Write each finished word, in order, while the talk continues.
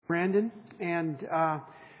Brandon, and I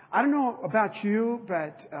don't know about you,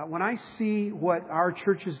 but when I see what our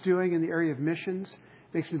church is doing in the area of missions, it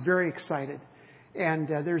makes me very excited. And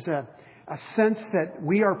there's a sense that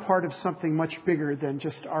we are part of something much bigger than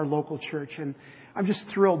just our local church, and I'm just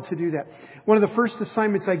thrilled to do that. One of the first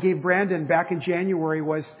assignments I gave Brandon back in January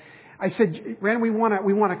was, I said, Brandon, we want to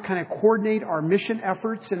kind of coordinate our mission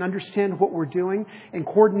efforts and understand what we're doing and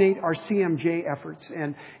coordinate our CMJ efforts.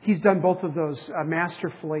 And he's done both of those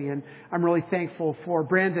masterfully. And I'm really thankful for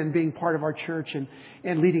Brandon being part of our church and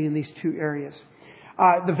leading in these two areas.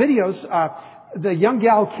 The videos, the young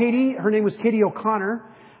gal, Katie, her name was Katie O'Connor.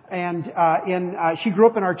 And she grew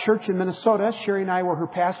up in our church in Minnesota. Sherry and I were her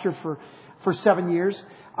pastor for 7 years.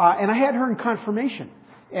 And I had her in confirmation.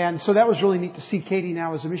 And so that was really neat to see Katie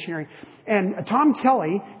now as a missionary. And Tom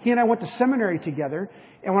Kelly, he and I went to seminary together.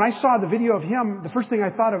 And when I saw the video of him, the first thing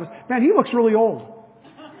I thought of was, man, he looks really old.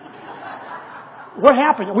 What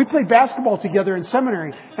happened? We played basketball together in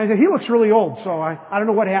seminary. And I said, he looks really old. So I don't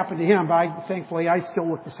know what happened to him, but thankfully I still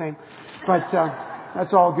look the same. But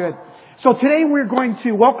that's all good. So today we're going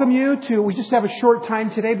to welcome you to, we just have a short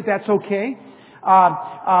time today, but that's okay.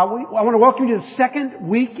 I want to welcome you to the second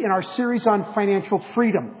week in our series on financial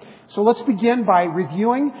freedom. So let's begin by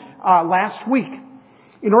reviewing last week.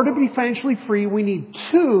 In order to be financially free, we need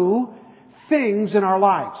two things in our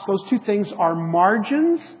lives. Those two things are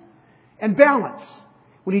margins and balance.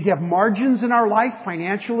 We need to have margins in our life,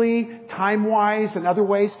 financially, time-wise, and other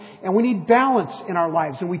ways. And we need balance in our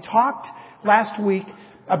lives. And we talked last week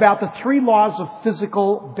about the three laws of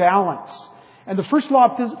physical balance. And the first law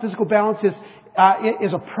of physical balance is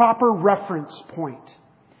a proper reference point.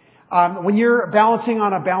 When you're balancing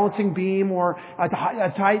on a balancing beam or a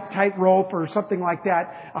tight rope or something like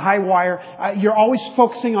that, a high wire, you're always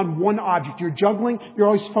focusing on one object. You're juggling, you're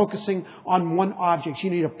always focusing on one object.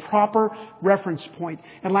 You need a proper reference point.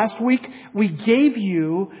 And last week, we gave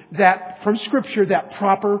you that, from Scripture, that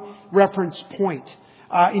proper reference point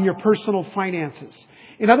in your personal finances.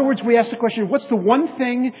 In other words, we asked the question, what's the one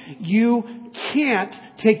thing you can't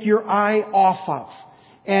take your eye off of?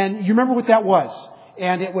 And you remember what that was.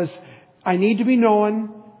 And it was, I need to be knowing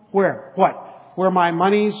where my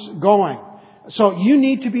money's going. So you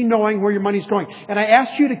need to be knowing where your money's going. And I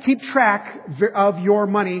asked you to keep track of your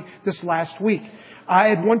money this last week. I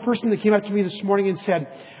had one person that came up to me this morning and said,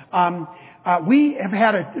 we have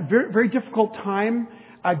had a very, very difficult time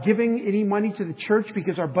giving any money to the church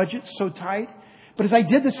because our budget's so tight. But as I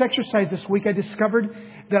did this exercise this week, I discovered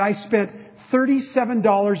that I spent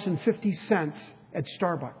 $37.50 at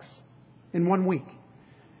Starbucks in 1 week.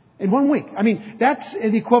 In 1 week. I mean, that's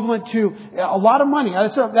the equivalent to a lot of money.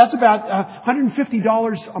 That's about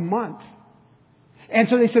 $150 a month. And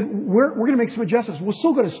so they said, we're going to make some adjustments. We'll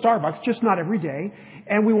still go to Starbucks, just not every day.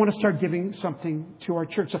 And we want to start giving something to our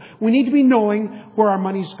church. So we need to be knowing where our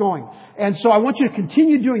money's going. And so I want you to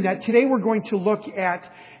continue doing that. Today we're going to look at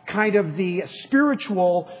kind of the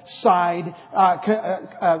spiritual side,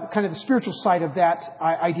 kind of the spiritual side of that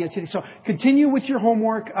idea today. So continue with your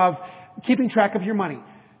homework of keeping track of your money.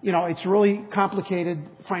 You know, it's really complicated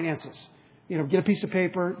finances. You know, get a piece of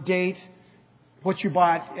paper, date, what you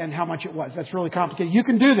bought, and how much it was. That's really complicated. You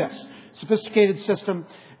can do this. Sophisticated system.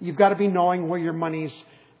 You've got to be knowing where your money's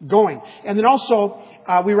going. And then also,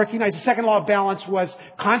 we recognize the second law of balance was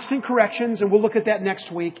constant corrections, and we'll look at that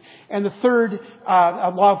next week. And the third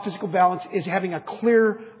law of physical balance is having a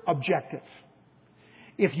clear objective.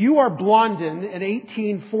 If you are Blondin in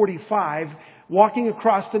 1845, walking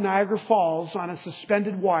across the Niagara Falls on a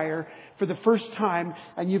suspended wire for the first time,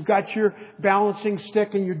 and you've got your balancing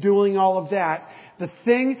stick and you're doing all of that, the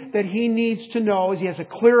thing that he needs to know is he has a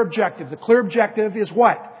clear objective. The clear objective is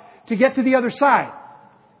what? To get to the other side.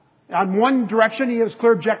 On one direction, his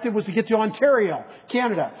clear objective was to get to Ontario,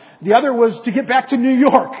 Canada. The other was to get back to New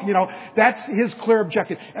York. You know, that's his clear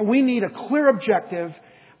objective. And we need a clear objective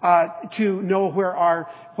to know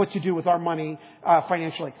what to do with our money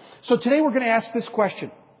financially. So today we're going to ask this question.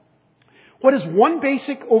 What is one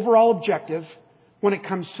basic overall objective when it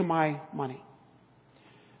comes to my money?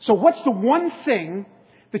 So what's the one thing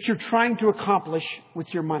that you're trying to accomplish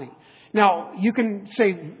with your money? Now, you can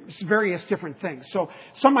say various different things. So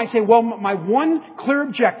some might say, well, my one clear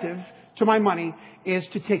objective to my money is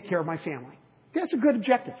to take care of my family. That's a good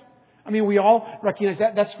objective. I mean, we all recognize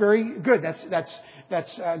that. That's very good. That's got,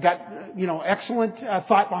 excellent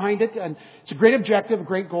thought behind it. And it's a great objective, a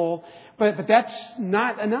great goal. But that's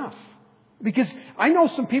not enough. Because I know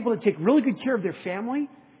some people that take really good care of their family,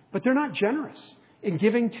 but they're not generous in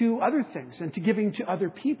giving to other things and to giving to other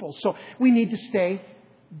people. So we need to stay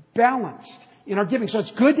balanced in our giving. So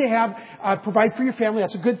it's good to have provide for your family.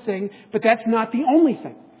 That's a good thing, but that's not the only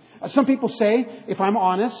thing. Some people say, if I'm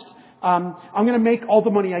honest, I'm going to make all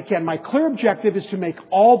the money I can. My clear objective is to make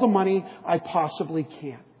all the money I possibly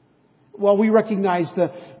can. Well, we recognize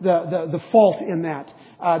the fault in that.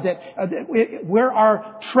 Where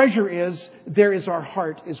our treasure is, there is our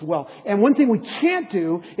heart as well. And one thing we can't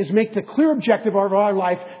do is make the clear objective of our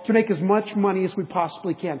life to make as much money as we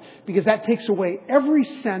possibly can. Because that takes away every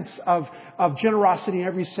sense of generosity and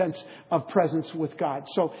every sense of presence with God.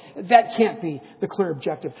 So that can't be the clear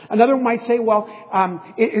objective. Another one might say, well,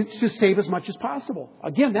 it's to save as much as possible.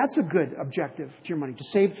 Again, that's a good objective to your money, to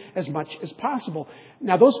save as much as possible.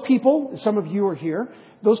 Now, those people, some of you are here,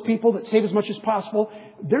 those people that save as much as possible,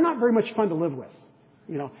 they're not very much fun to live with.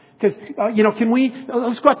 Because, can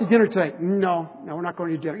let's go out to dinner tonight. No, we're not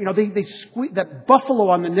going to dinner. They squeeze, that buffalo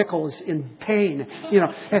on the nickel is in pain,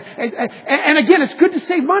 And again, it's good to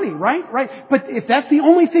save money, right? Right. But if that's the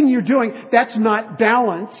only thing you're doing, that's not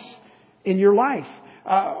balance in your life.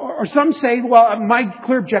 Or some say, well, my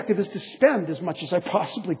clear objective is to spend as much as I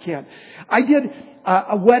possibly can. I did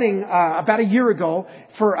a wedding about a year ago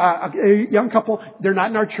for a young couple. They're not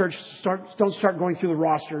in our church. Don't start going through the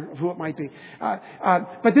roster of who it might be.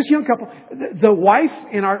 But this young couple, the wife,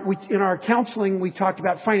 in our counseling, we talked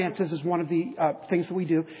about finances as one of the things that we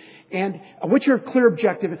do. And what's your clear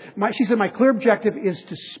objective? She said, my clear objective is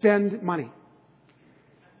to spend money.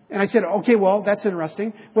 And I said, okay, well, that's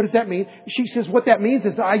interesting. What does that mean? She says, what that means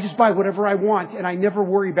is that I just buy whatever I want and I never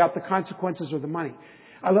worry about the consequences or the money.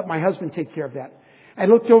 I let my husband take care of that. I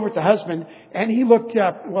looked over at the husband and he looked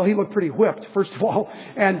pretty whipped, first of all.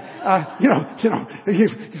 And, you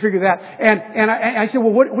figure that. And I said,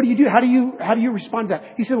 well, what do you do? How do you respond to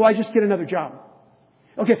that? He said, well, I just get another job.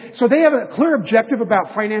 Okay, so they have a clear objective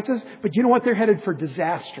about finances, but you know what? They're headed for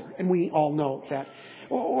disaster. And we all know that.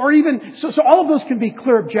 Or even, so all of those can be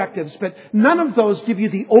clear objectives, but none of those give you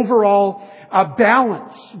the overall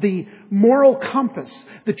balance, the moral compass,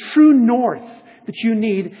 the true north that you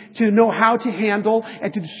need to know how to handle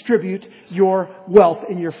and to distribute your wealth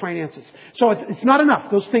and your finances. So it's not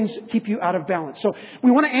enough. Those things keep you out of balance. So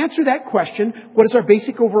we want to answer that question. What is our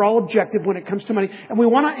basic overall objective when it comes to money? And we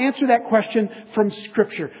want to answer that question from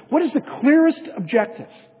Scripture. What is the clearest objective?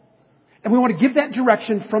 And we want to give that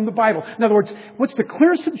direction from the Bible. In other words, what's the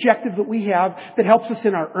clearest objective that we have that helps us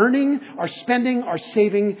in our earning, our spending, our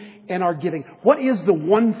saving, and our giving? What is the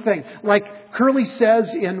one thing? Like Curly says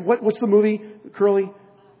in, what's the movie, Curly?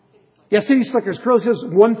 Yeah, City Slickers. Curly says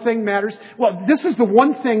one thing matters. Well, this is the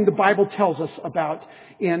one thing the Bible tells us about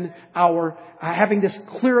in our having this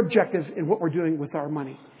clear objective in what we're doing with our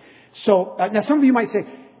money. So, now some of you might say,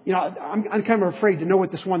 I'm kind of afraid to know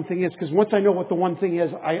what this one thing is, because once I know what the one thing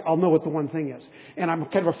is, I'll know what the one thing is. And I'm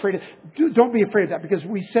kind of afraid don't be afraid of that, because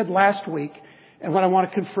we said last week, and what I want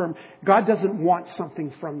to confirm, God doesn't want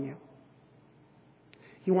something from you.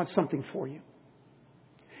 He wants something for you.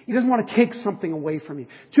 He doesn't want to take something away from you.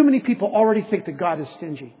 Too many people already think that God is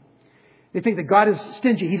stingy. They think that God is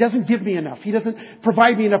stingy. He doesn't give me enough. He doesn't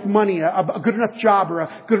provide me enough money, a good enough job, or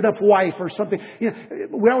a good enough wife, or something.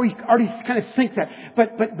 We already kind of think that.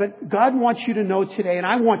 But God wants you to know today, and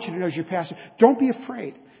I want you to know as your pastor, don't be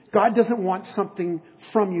afraid. God doesn't want something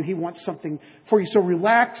from you. He wants something for you. So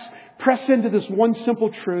relax, press into this one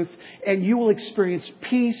simple truth, and you will experience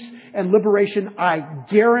peace and liberation. I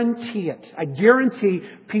guarantee it. I guarantee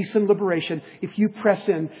peace and liberation if you press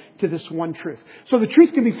in to this one truth. So the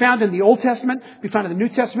truth can be found in the Old Testament, be found in the New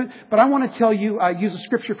Testament, but I want to tell you, use a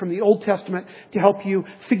scripture from the Old Testament to help you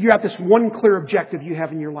figure out this one clear objective you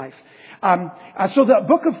have in your life. So the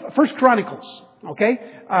book of 1 Chronicles, okay?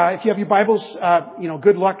 If you have your Bibles,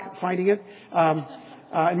 good luck finding it.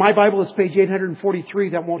 In my Bible, it's page 843.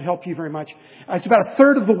 That won't help you very much. It's about a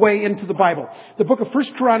third of the way into the Bible. The book of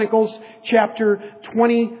 1 Chronicles, chapter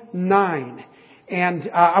 29.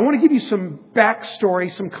 And I want to give you some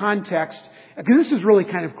backstory, some context, because this is really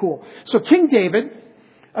kind of cool. So King David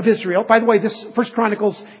of Israel, by the way, this 1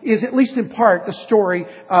 Chronicles is at least in part the story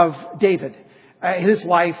of David. His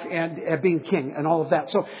life and being king and all of that.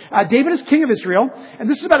 So David is king of Israel, and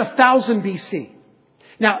this is about 1000 BC.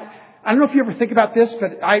 Now, I don't know if you ever think about this,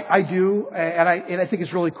 but I do, and I think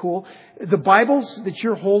it's really cool. The Bibles that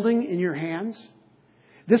you're holding in your hands,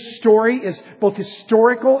 this story is both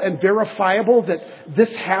historical and verifiable that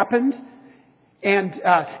this happened. And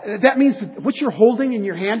that means that what you're holding in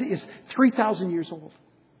your hand is 3,000 years old.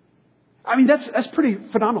 I mean, that's pretty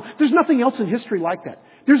phenomenal. There's nothing else in history like that.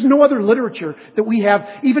 There's no other literature that we have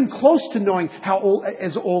even close to knowing how old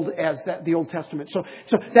as the Old Testament. So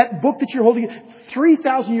that book that you're holding,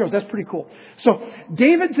 3,000 years, that's pretty cool. So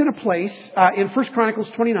David's in a place, in 1 Chronicles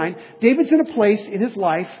 29, David's in a place in his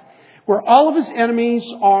life where all of his enemies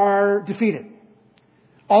are defeated.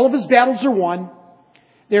 All of his battles are won.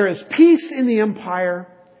 There is peace in the empire.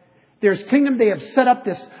 There's kingdom. They have set up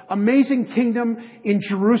this amazing kingdom in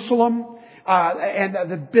Jerusalem.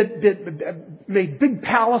 Made big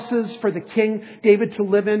palaces for the king David to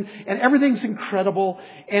live in, and everything's incredible,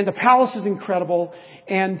 and the palace is incredible,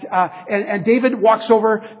 and David walks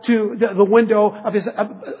over to the window of his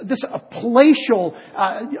this palatial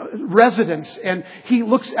residence, and he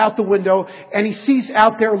looks out the window, and he sees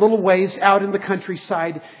out there a little ways out in the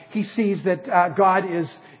countryside. He sees that God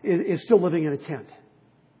is still living in a tent.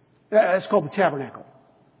 It's called the tabernacle.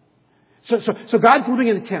 So God's living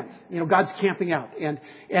in a tent. God's camping out. And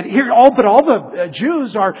here, all the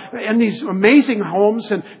Jews are in these amazing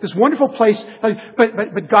homes and this wonderful place,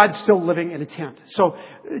 but God's still living in a tent. So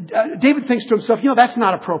David thinks to himself, that's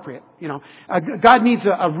not appropriate. God needs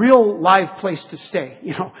a real live place to stay.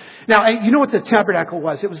 Now, you know what the tabernacle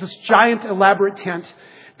was? It was this giant, elaborate tent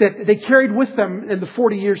that they carried with them in the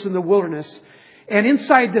 40 years in the wilderness. And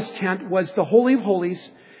inside this tent was the Holy of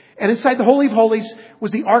Holies. And inside the Holy of Holies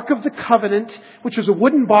was the Ark of the Covenant, which was a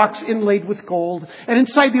wooden box inlaid with gold. And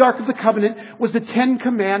inside the Ark of the Covenant was the 10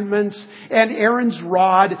 Commandments and Aaron's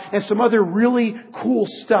rod and some other really cool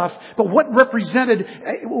stuff. But what represented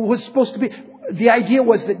was supposed to be, the idea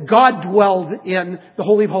was that God dwelled in the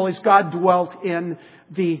Holy of Holies. God dwelt in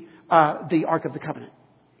the Ark of the Covenant.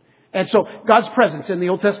 And so God's presence in the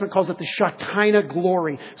Old Testament calls it the Shekinah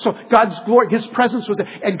glory. So God's glory, His presence was there.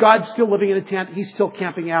 And God's still living in a tent. He's still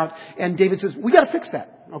camping out. And David says, we got to fix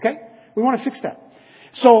that. Okay? We want to fix that.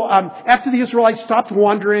 So after the Israelites stopped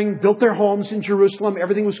wandering, built their homes in Jerusalem,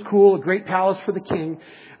 everything was cool, a great palace for the king.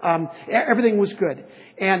 Everything was good.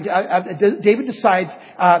 And David decides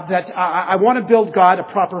that I want to build God a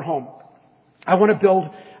proper home. I want to build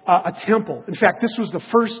a temple. In fact, this was the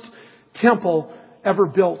first temple ever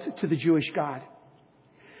built to the Jewish God.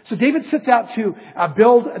 So David sets out to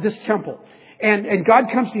build this temple. And God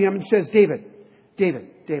comes to him and says, David,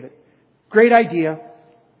 great idea.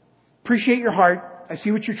 Appreciate your heart. I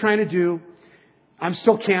see what you're trying to do. I'm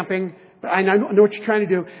still camping, but I know what you're trying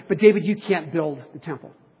to do. But David, you can't build the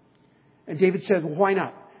temple. And David said, well, why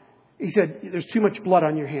not? He said, there's too much blood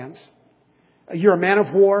on your hands. You're a man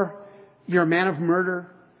of war. You're a man of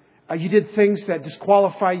murder. You did things that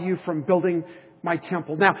disqualify you from building my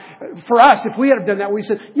temple. Now, for us, if we had done that, we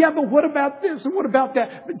said, yeah, but what about this and what about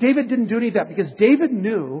that? But David didn't do any of that because David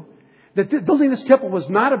knew that building this temple was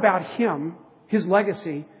not about him, his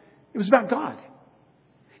legacy. It was about God.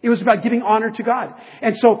 It was about giving honor to God.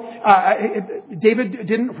 And so David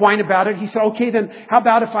didn't whine about it. He said, okay, then how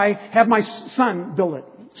about if I have my son build it,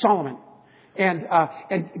 Solomon? And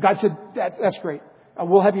God said, that's great.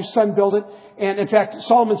 We'll have your son build it. And in fact,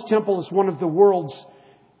 Solomon's temple is one of the world's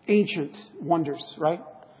ancient wonders, right?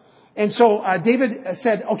 And so David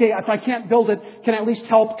said, okay, if I can't build it, can I at least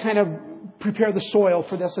help kind of prepare the soil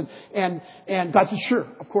for this? And God said, sure,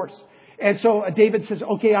 of course. And so David says,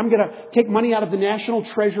 okay, I'm going to take money out of the national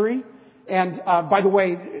treasury. And by the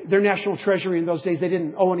way, their national treasury in those days, they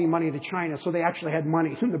didn't owe any money to China, so they actually had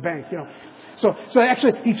money in the bank, So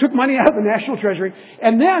actually, he took money out of the national treasury.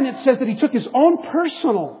 And then it says that he took his own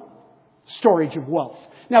personal storage of wealth.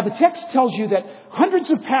 Now, the text tells you that hundreds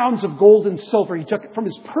of pounds of gold and silver he took from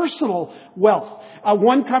his personal wealth.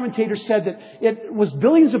 One commentator said that it was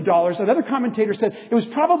billions of dollars. Another commentator said it was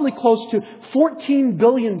probably close to $14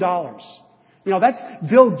 billion. That's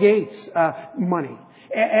Bill Gates' money.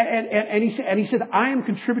 And he said, I am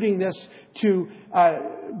contributing this to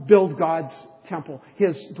build God's temple,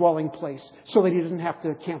 his dwelling place, so that he doesn't have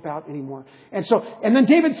to camp out anymore. And then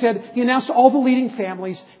David said, he announced to all the leading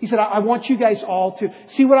families, he said, I want you guys all to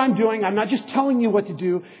see what I'm doing. I'm not just telling you what to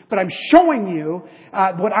do, but I'm showing you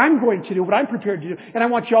what I'm going to do, what I'm prepared to do. And I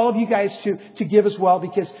want all of you guys to give as well,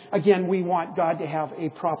 because again, we want God to have a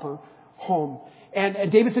proper home.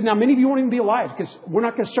 And David said, now many of you won't even be alive because we're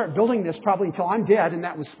not going to start building this probably until I'm dead. And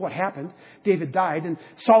that was what happened. David died and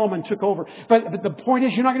Solomon took over. But the point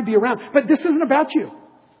is, you're not going to be around. But this isn't about you.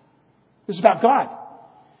 This is about God.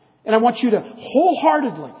 And I want you to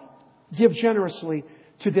wholeheartedly give generously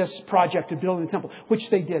to this project of building the temple, which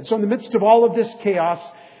they did. So in the midst of all of this chaos,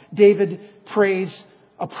 David prays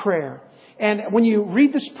a prayer. And when you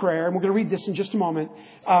read this prayer, and we're going to read this in just a moment,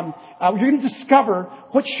 you're going to discover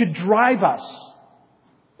what should drive us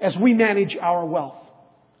as we manage our wealth.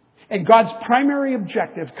 And God's primary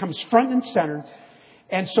objective comes front and center,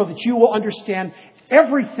 and so that you will understand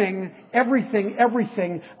everything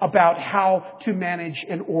about how to manage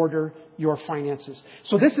and order your finances.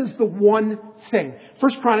 So this is the one thing.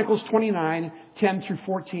 1 Chronicles 29, 10 through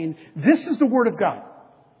 14. This is the Word of God.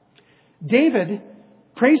 David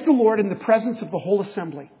praised the Lord in the presence of the whole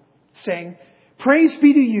assembly, saying, Praise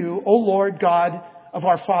be to you, O Lord God of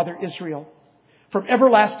our father Israel, from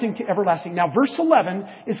everlasting to everlasting. Now, verse 11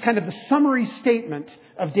 is kind of the summary statement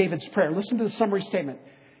of David's prayer. Listen to the summary statement.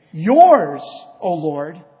 Yours, O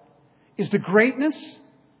Lord, is the greatness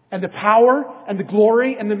and the power and the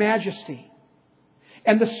glory and the majesty.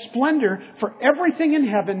 And the splendor, for everything in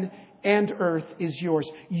heaven and earth is yours.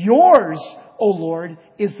 Yours, O Lord,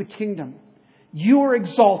 is the kingdom. You are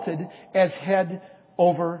exalted as head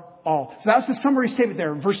over all. So that's the summary statement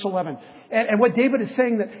there in verse 11. And what David is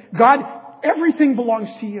saying that God, everything belongs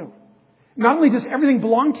to you. Not only does everything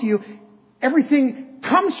belong to you, everything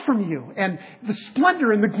comes from you. And the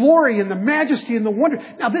splendor and the glory and the majesty and the wonder.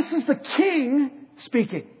 Now this is the king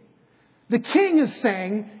speaking. The king is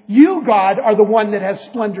saying, you, God, are the one that has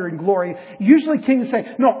splendor and glory. Usually kings say,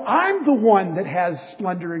 no, I'm the one that has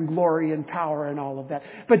splendor and glory and power and all of that.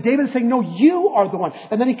 But David is saying, no, you are the one.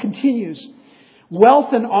 And then he continues,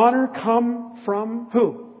 wealth and honor come from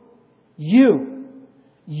who? You.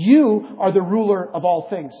 You are the ruler of all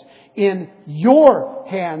things. In your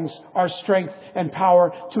hands are strength and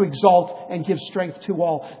power to exalt and give strength to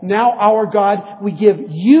all. Now, our God, we give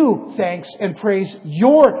you thanks and praise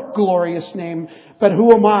your glorious name. But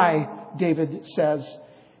who am I, David says,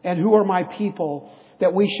 and who are my people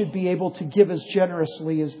that we should be able to give as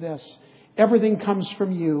generously as this? Everything comes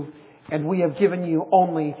from you, and we have given you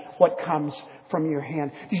only what comes from your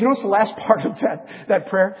hand. Did you notice the last part of that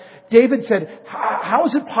prayer? David said, how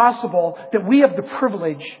is it possible that we have the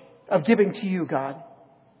privilege of giving to you, God?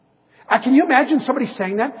 Can you imagine somebody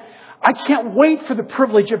saying that? I can't wait for the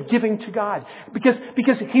privilege of giving to God.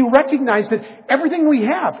 Because he recognized that everything we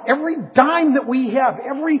have, every dime that we have,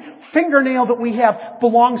 every fingernail that we have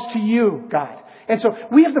belongs to you, God. And so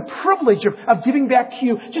we have the privilege of giving back to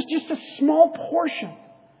you just a small portion.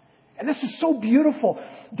 And this is so beautiful.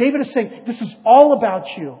 David is saying, this is all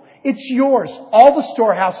about you. It's yours. All the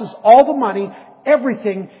storehouses, all the money,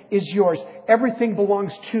 everything is yours. Everything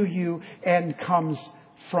belongs to you and comes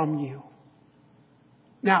from you.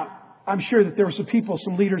 Now, I'm sure that there were some people,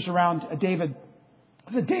 some leaders around David.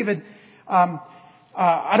 I said, David,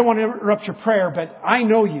 I don't want to interrupt your prayer, but I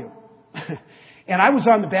know you. And I was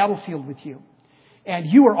on the battlefield with you. And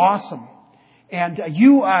you were awesome. And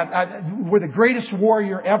you were the greatest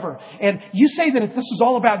warrior ever. And you say that this is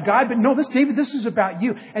all about God, but no, David, this is about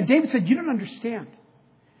you. And David said, you don't understand.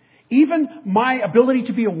 Even my ability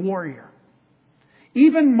to be a warrior,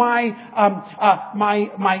 even my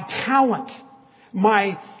talent,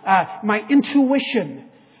 my intuition,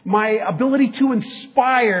 my ability to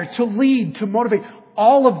inspire, to lead, to motivate,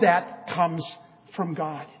 all of that comes from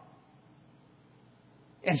God.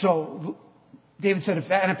 And so David said, if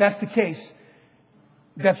that's the case,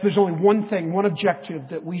 there's only one thing, one objective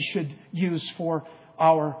that we should use for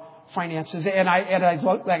our finances. And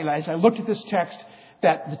as I looked at this text,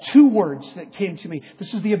 that the two words that came to me,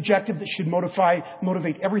 this is the objective that should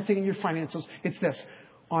motivate everything in your finances. It's this: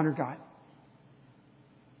 honor God.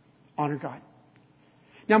 Honor God.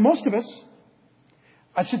 Now, most of us,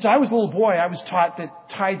 since I was a little boy, I was taught that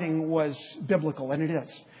tithing was biblical, and it is.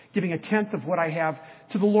 Giving 1/10 of what I have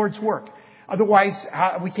to the Lord's work. Otherwise,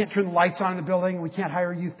 we can't turn the lights on in the building. We can't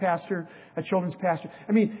hire a youth pastor, a children's pastor.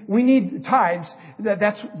 I mean, we need tithes.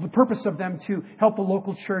 That's the purpose of them, to help the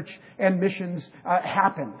local church and missions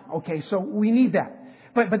happen. Okay, so we need that.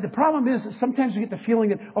 But the problem is that sometimes we get the feeling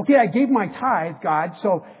that, okay, I gave my tithe, God,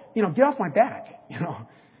 so, get off my back.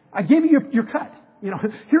 I gave you your cut.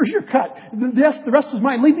 Here's your cut. The rest is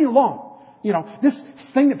mine. Leave me alone. This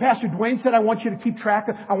thing that Pastor Dwayne said, I want you to keep track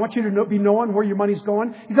of. I want you to be knowing where your money's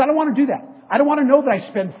going. He said, I don't want to do that. I don't want to know that I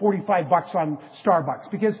spend $45 on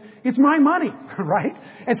Starbucks, because it's my money, right?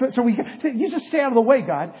 And so you just stay out of the way,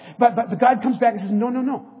 God. But God comes back and says,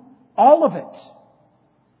 no. All of it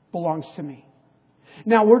belongs to me.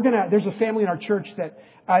 Now there's a family in our church that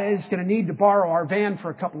is going to need to borrow our van for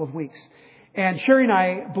a couple of weeks. And Sherry and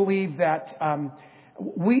I believe that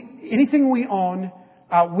anything we own,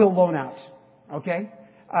 we'll loan out. Okay?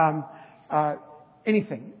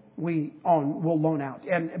 Anything we own, we'll loan out.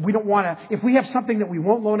 And we don't want to, if we have something that we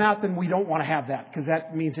won't loan out, then we don't want to have that, because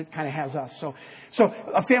that means it kind of has us. So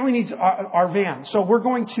a family needs our van. So we're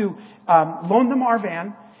going to loan them our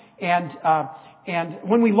van. And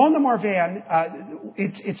when we loan them our van,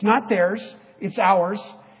 it's not theirs, it's ours.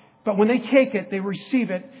 But when they take it, they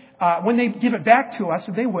receive it. When they give it back to us,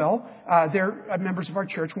 and they will, they're members of our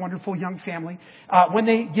church, wonderful young family. When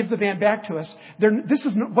they give the van back to us, this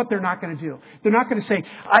is what they're not going to do. They're not going to say,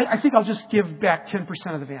 I think I'll just give back 10%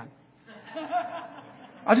 of the van.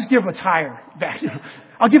 I'll just give a tire back.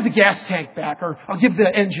 I'll give the gas tank back, or I'll give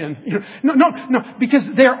the engine. No, because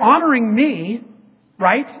they're honoring me.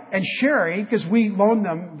 right? And sharing, because we loan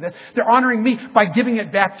them, they're honoring me by giving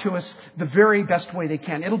it back to us the very best way they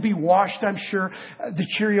can. It'll be washed, I'm sure. The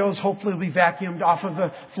Cheerios hopefully will be vacuumed off of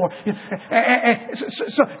the floor.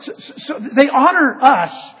 So they honor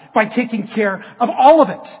us by taking care of all of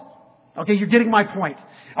it. Okay, you're getting my point.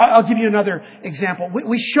 I'll give you another example.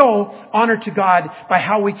 We show honor to God by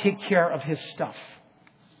how we take care of His stuff.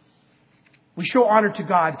 We show honor to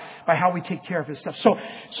God by how we take care of His stuff. So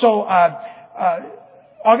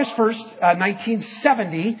August 1st,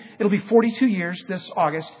 1970, it'll be 42 years this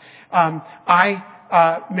August,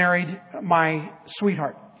 I married my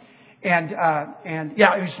sweetheart. And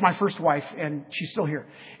yeah, it was my first wife, and she's still here.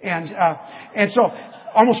 And so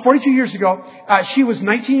almost 42 years ago, she was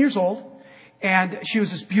 19 years old, and she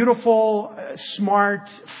was this beautiful, smart,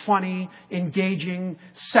 funny, engaging,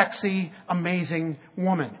 sexy, amazing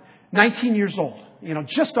woman. 19 years old,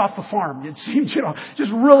 just off the farm. It seemed,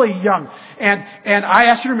 just really young. And I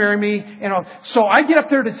asked her to marry me, so I get up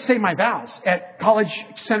there to say my vows at College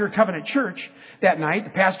Center Covenant Church that night.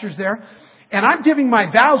 The pastor's there. And I'm giving my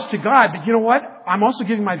vows to God, but you know what? I'm also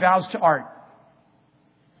giving my vows to Art,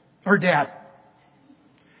 her dad.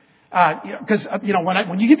 Because,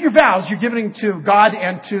 when you give your vows, you're giving to God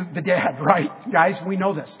and to the dad, right? Guys, we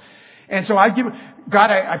know this. And so God,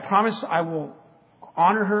 I promise I will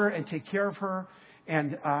honor her and take care of her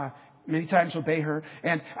and many times obey her.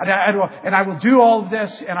 And I will do all of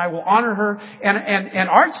this and I will honor her. And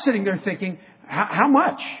Art's sitting there thinking, how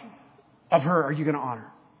much of her are you going to honor?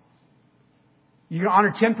 You're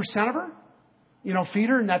going to honor 10% of her? Feed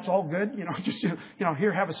her and that's all good? Just,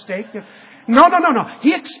 here, have a steak. No.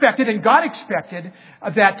 He expected and God expected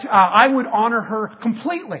that I would honor her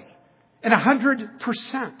completely and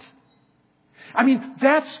 100%. I mean,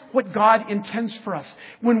 that's what God intends for us.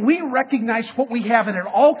 When we recognize what we have, and it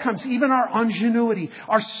all comes, even our ingenuity,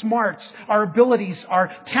 our smarts, our abilities,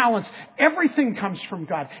 our talents, everything comes from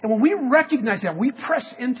God. And when we recognize that, we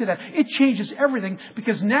press into that, it changes everything,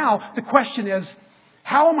 because now the question is,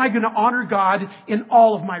 how am I going to honor God in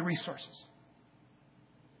all of my resources?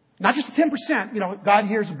 Not just the 10%, God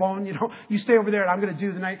here's a bone, you stay over there and I'm going to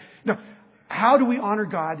do the night. No, how do we honor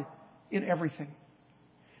God in everything?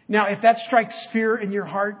 Now, if that strikes fear in your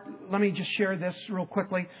heart, let me just share this real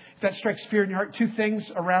quickly. If that strikes fear in your heart, two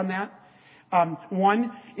things around that.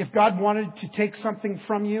 One, if God wanted to take something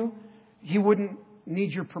from you, He wouldn't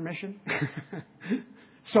need your permission.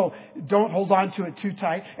 So don't hold on to it too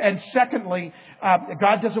tight. And secondly,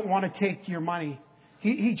 God doesn't want to take your money.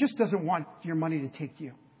 He just doesn't want your money to take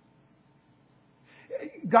you.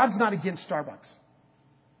 God's not against Starbucks.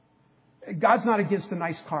 God's not against a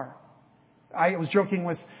nice car. I was joking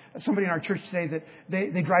with somebody in our church today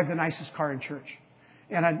that they drive the nicest car in church.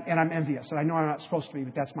 And I'm envious. And I know I'm not supposed to be,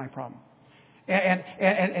 but that's my problem.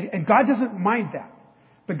 And God doesn't mind that.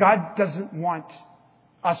 But God doesn't want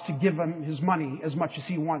us to give Him His money as much as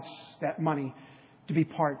He wants that money to be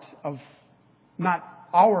part of not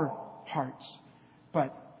our hearts,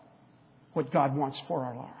 but what God wants for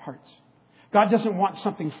our hearts. God doesn't want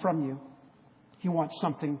something from you. He wants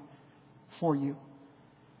something for you.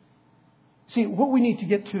 See, what we need to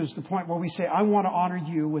get to is the point where we say, I want to honor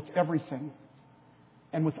you with everything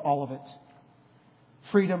and with all of it.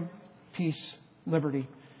 Freedom, peace, liberty.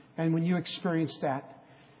 And when you experience that,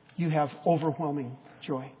 you have overwhelming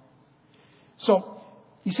joy. So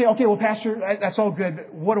you say, okay, well, Pastor, that's all good.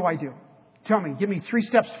 But what do I do? Tell me. Give me 3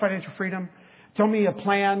 steps to financial freedom. Tell me a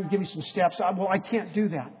plan. Give me some steps. Well, I can't do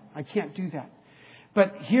that. I can't do that.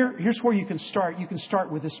 But here's where you can start. You can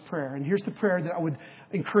start with this prayer. And here's the prayer that I would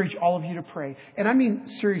encourage all of you to pray. And I mean,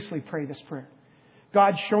 seriously, pray this prayer.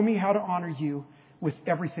 God, show me how to honor you with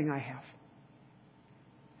everything I have.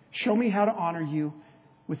 Show me how to honor you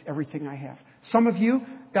with everything I have. Some of you,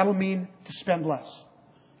 that'll mean to spend less.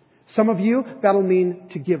 Some of you, that'll mean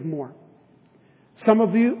to give more. Some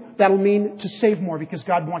of you, that'll mean to save more because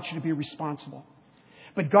God wants you to be responsible.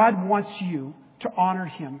 But God wants you to honor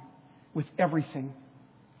Him with everything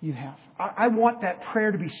you have. I want that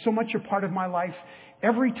prayer to be so much a part of my life.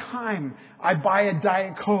 Every time I buy a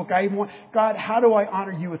Diet Coke, I want, God, how do I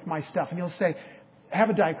honor you with my stuff? And He'll say, have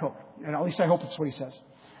a Diet Coke. And at least I hope that's what He says.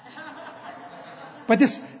 But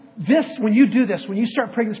this, when you do this, when you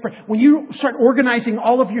start praying this prayer, when you start organizing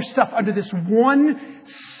all of your stuff under this one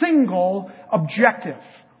single objective,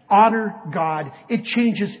 honor God, it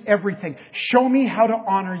changes everything. Show me how to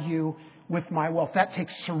honor you with my wealth. That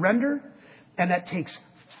takes surrender, and that takes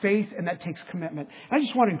faith, and that takes commitment. And I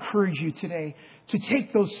just want to encourage you today to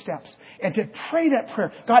take those steps and to pray that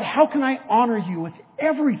prayer. God, how can I honor you with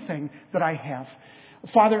everything that I have?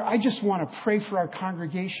 Father, I just want to pray for our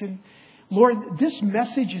congregation. Lord, this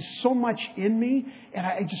message is so much in me, and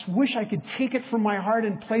I just wish I could take it from my heart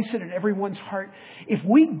and place it in everyone's heart. If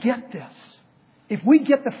we get this, if we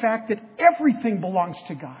get the fact that everything belongs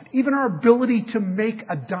to God, even our ability to make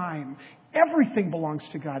a dime, everything belongs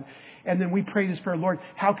to God. And then we pray this prayer, Lord,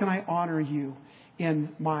 how can I honor you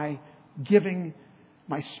in my giving,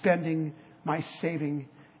 my spending, my saving,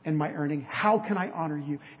 and my earning? How can I honor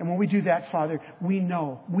you? And when we do that, Father, we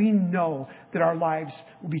know that our lives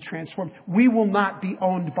will be transformed. We will not be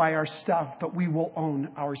owned by our stuff, but we will own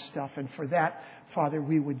our stuff. And for that, Father,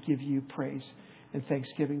 we would give you praise and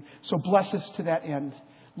thanksgiving. So bless us to that end.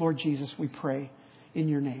 Lord Jesus, we pray in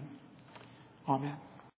your name. Amen.